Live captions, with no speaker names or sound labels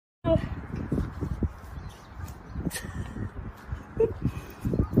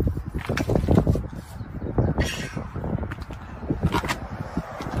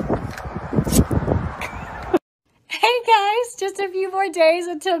just a few more days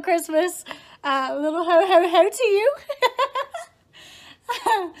until Christmas. A little ho ho ho to you.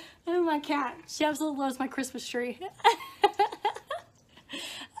 Oh, my cat. She absolutely loves my Christmas tree.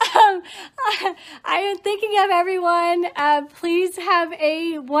 I am thinking of everyone. Please have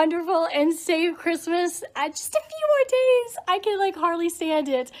a wonderful and safe Christmas. Just a few more days. I can like hardly stand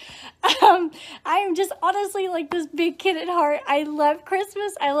it. I am just honestly like this big kid at heart. I love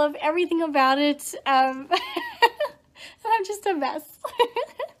Christmas. I love everything about it. I'm just a mess.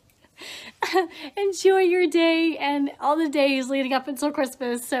 Enjoy your day and all the days leading up until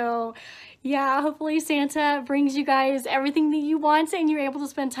Christmas. So yeah, hopefully Santa brings you guys everything that you want and you're able to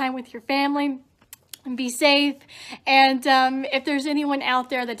spend time with your family and be safe. And if there's anyone out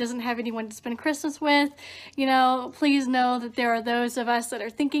there that doesn't have anyone to spend Christmas with, you know, please know that there are those of us that are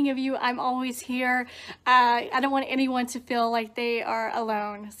thinking of you. I'm always here. I don't want anyone to feel like they are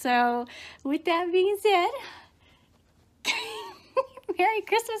alone. So with that being said, Merry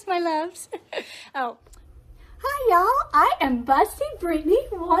Christmas, my loves. Oh. Hi, y'all. I am Busty Brittany,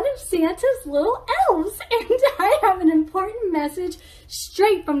 one of Santa's little elves, and I have an important message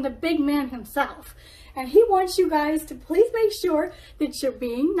straight from the big man himself. And he wants you guys to please make sure that you're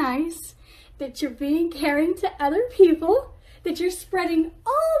being nice, that you're being caring to other people, that you're spreading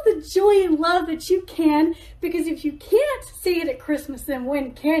all the joy and love that you can, because if you can't say it at Christmas, then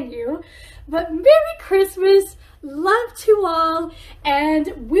when can you? But Merry Christmas, love to all,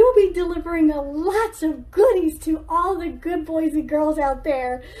 and we'll be delivering lots of goodies to all the good boys and girls out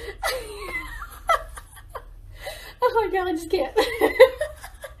there. Oh my God, I just can't.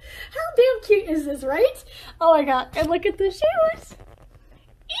 How damn cute is this, right? Oh my God, and look at the shoes.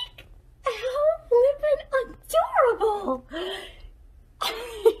 Eek! How flippin' adorable.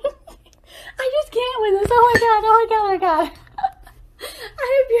 I just can't with this. Oh my God, oh my God, oh my God. I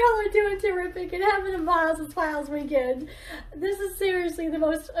hope y'all are doing terrific and having a Miles and Smiles weekend. This is seriously the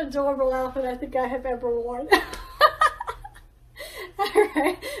most adorable outfit I think I have ever worn.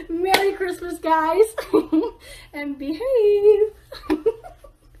 Alright, Merry Christmas, guys, and behave.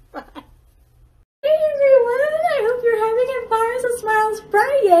 Bye. Hey everyone, I hope you're having a Miles and Smiles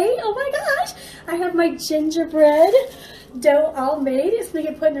Friday. Oh my gosh, I have my gingerbread dough all made. It's going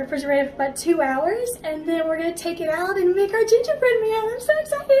to get put in the refrigerator for about 2 hours, and then we're going to take it out and make our gingerbread man. I'm so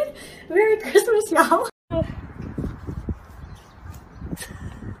excited. Merry Christmas, y'all.